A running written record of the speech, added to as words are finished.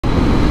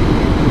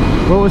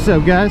Well, what's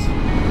up, guys?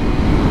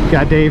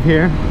 Got Dave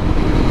here,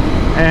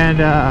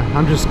 and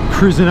I'm just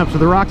cruising up to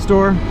the rock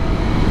store.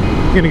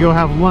 Gonna go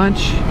have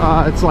lunch.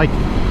 It's like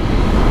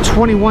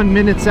 21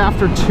 minutes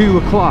after 2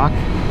 o'clock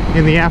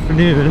in the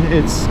afternoon.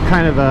 It's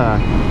kind of a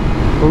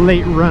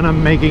late run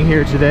I'm making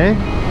here today.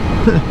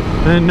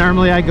 And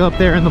normally I go up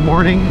there in the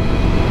morning,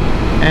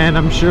 and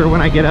I'm sure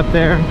when I get up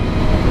there,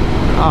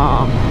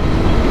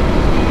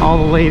 all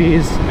the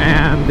ladies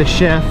and the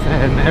chef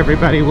and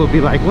everybody will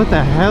be like, what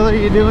the hell are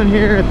you doing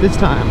here at this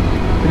time?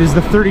 It is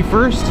the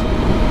 31st,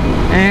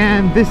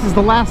 and this is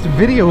the last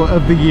video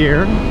of the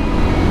year.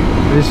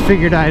 I just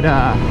figured I'd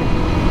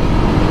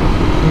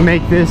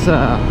make this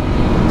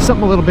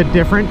something a little bit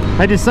different.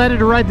 I decided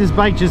to ride this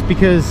bike just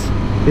because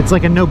it's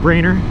like a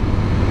no-brainer.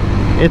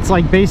 It's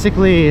like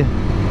basically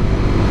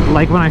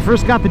like when I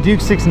first got the Duke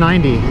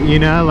 690, you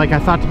know, like I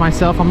thought to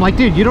myself, I'm like,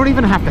 dude, you don't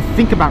even have to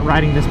think about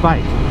riding this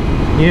bike.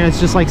 You know, it's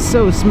just like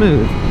so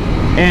smooth.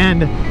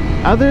 And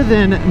other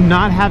than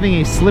not having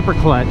a slipper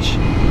clutch,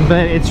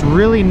 but it's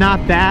really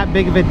not that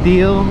big of a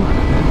deal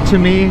to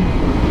me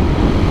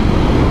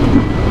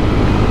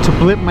to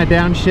blip my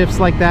downshifts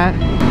like that.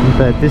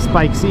 But this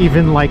bike's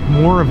even like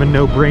more of a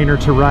no-brainer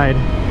to ride.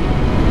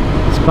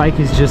 This bike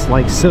is just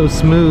like so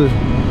smooth,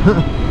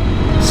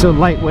 so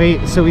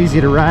lightweight, so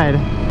easy to ride.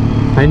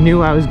 I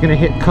knew I was gonna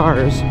hit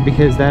cars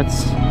because that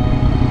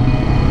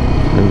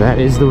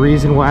is the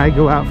reason why I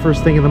go out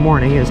first thing in the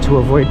morning, is to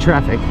avoid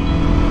traffic.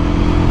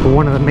 For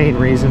one of the main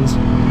reasons.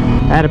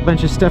 I had a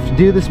bunch of stuff to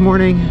do this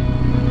morning.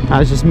 I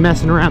was just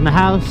messing around the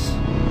house,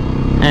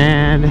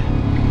 and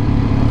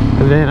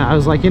then I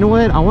was like, you know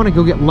what? I want to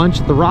go get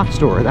lunch at the rock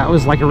store. That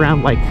was like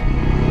around like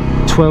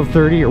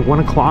 12:30 or 1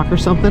 o'clock or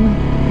something.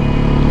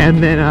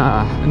 And then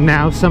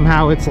now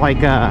somehow it's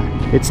like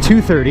it's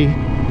 2:30,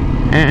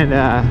 and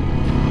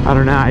I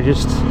don't know. I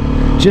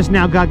just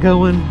now got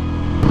going.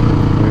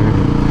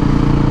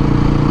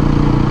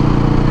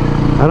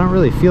 I don't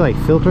really feel like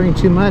filtering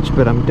too much,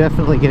 but I'm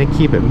definitely going to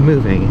keep it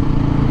moving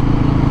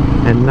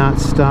and not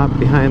stop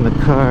behind the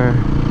car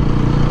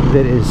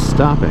that is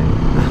stopping.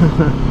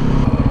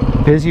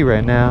 Busy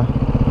right now.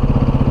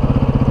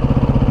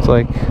 It's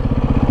like,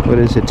 what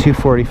is it,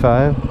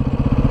 2:45?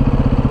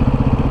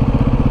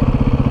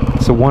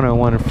 It's a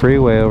 101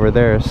 freeway over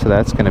there, so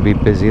that's going to be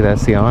busy.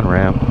 That's the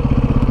on-ramp.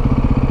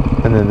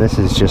 And then this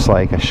is just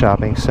like a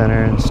shopping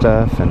center and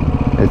stuff, and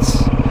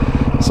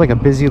it's like a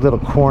busy little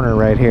corner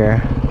right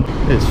here.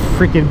 It's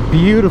freaking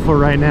beautiful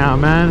right now,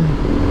 man.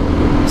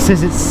 It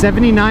says it's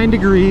 79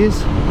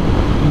 degrees,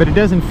 but it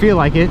doesn't feel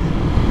like it.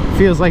 It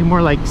feels like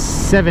more like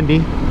 70.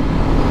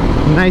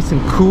 Nice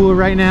and cool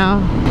right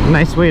now.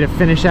 Nice way to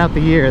finish out the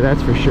year,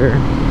 that's for sure.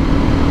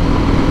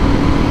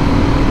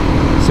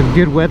 Some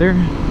good weather,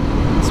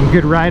 some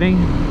good riding,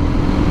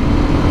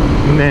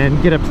 and then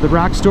get up to the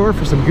rock store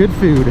for some good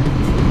food.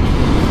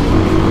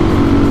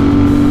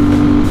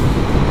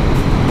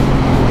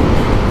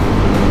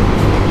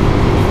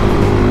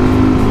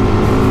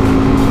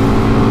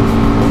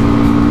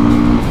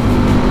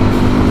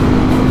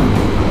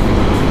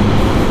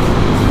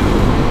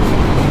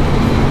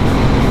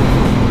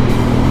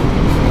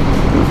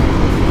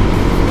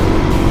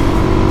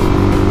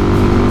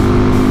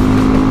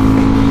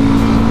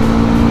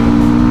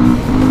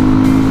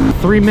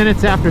 Three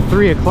minutes after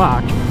 3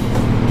 o'clock,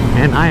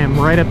 and I am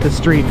right up the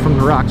street from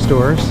the rock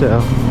store, so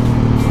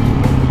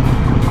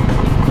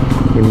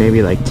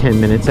maybe like 10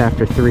 minutes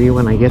after 3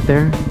 when I get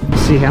there.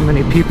 See how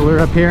many people are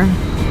up here,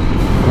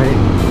 right?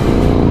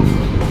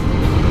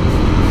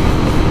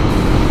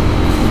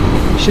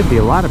 Should be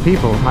a lot of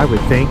people, I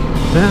would think.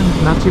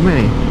 Not too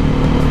many.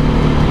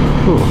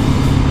 Cool.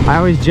 I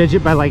always judge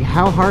it by like,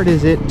 how hard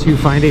is it to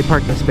find a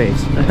parking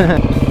space?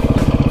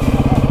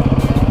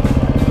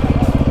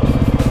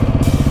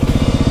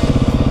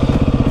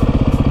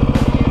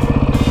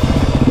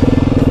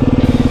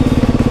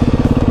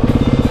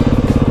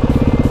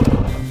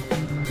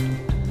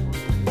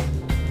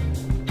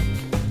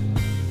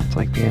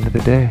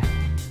 Day.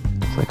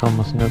 It's like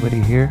almost nobody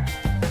here.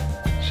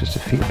 It's just a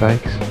few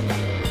bikes.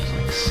 It's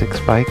like 6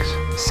 bikes,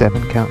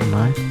 7 counting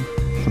mine.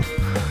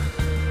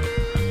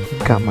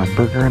 Got my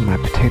burger and my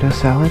potato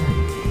salad.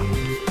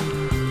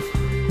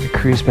 I'm gonna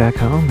cruise back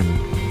home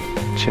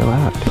and chill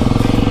out.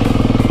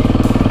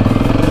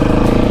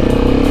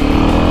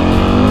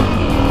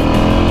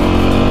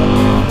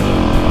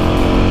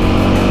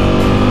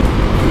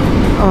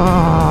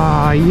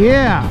 Oh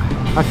yeah,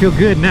 I feel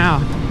good now.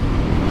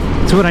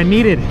 That's what I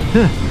needed.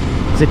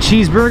 It's a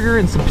cheeseburger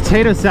and some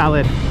potato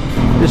salad.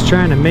 Just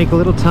trying to make a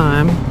little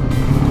time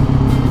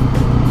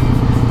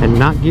and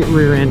not get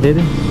rear-ended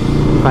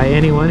by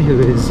anyone who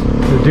is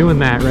doing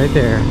that right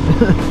there.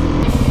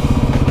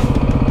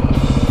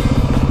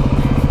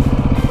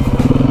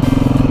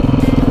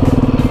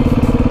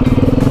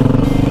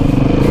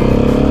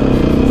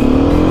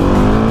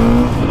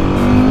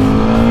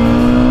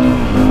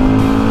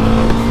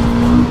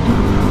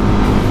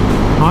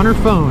 On her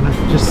phone,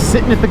 just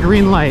sitting at the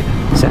green light.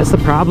 So that's the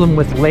problem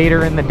with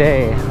later in the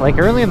day. Like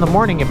early in the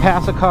morning you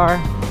pass a car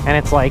and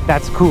it's like,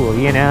 that's cool,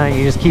 you know,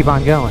 you just keep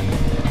on going.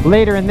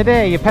 later in the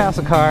day you pass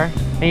a car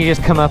and you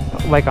just come up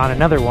like on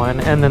another one,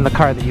 and then the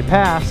car that you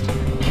passed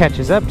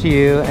catches up to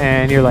you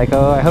and you're like,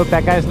 oh, I hope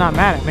that guy's not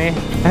mad at me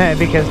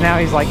because now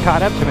he's like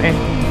caught up to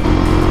me.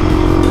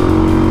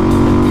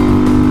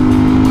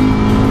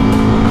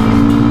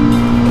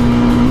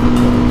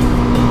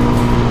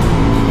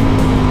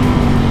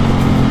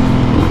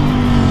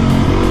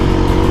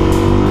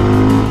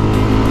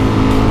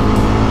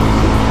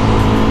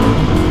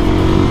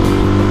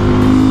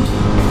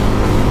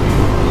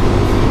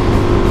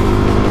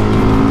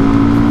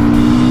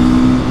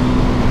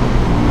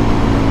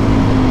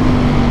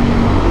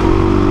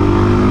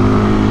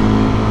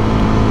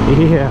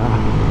 Yeah.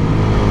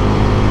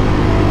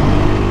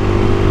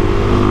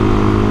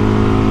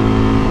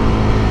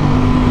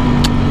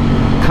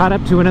 Caught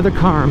up to another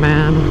car,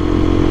 man.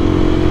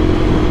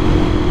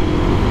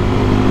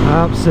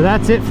 So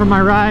that's it for my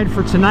ride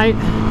for tonight.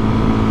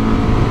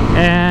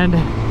 And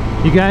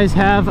you guys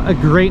have a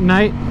great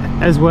night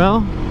as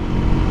well.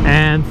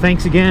 And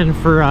thanks again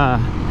for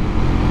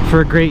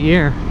a great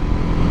year.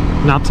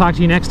 And I'll talk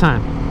to you next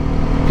time.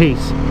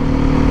 Peace.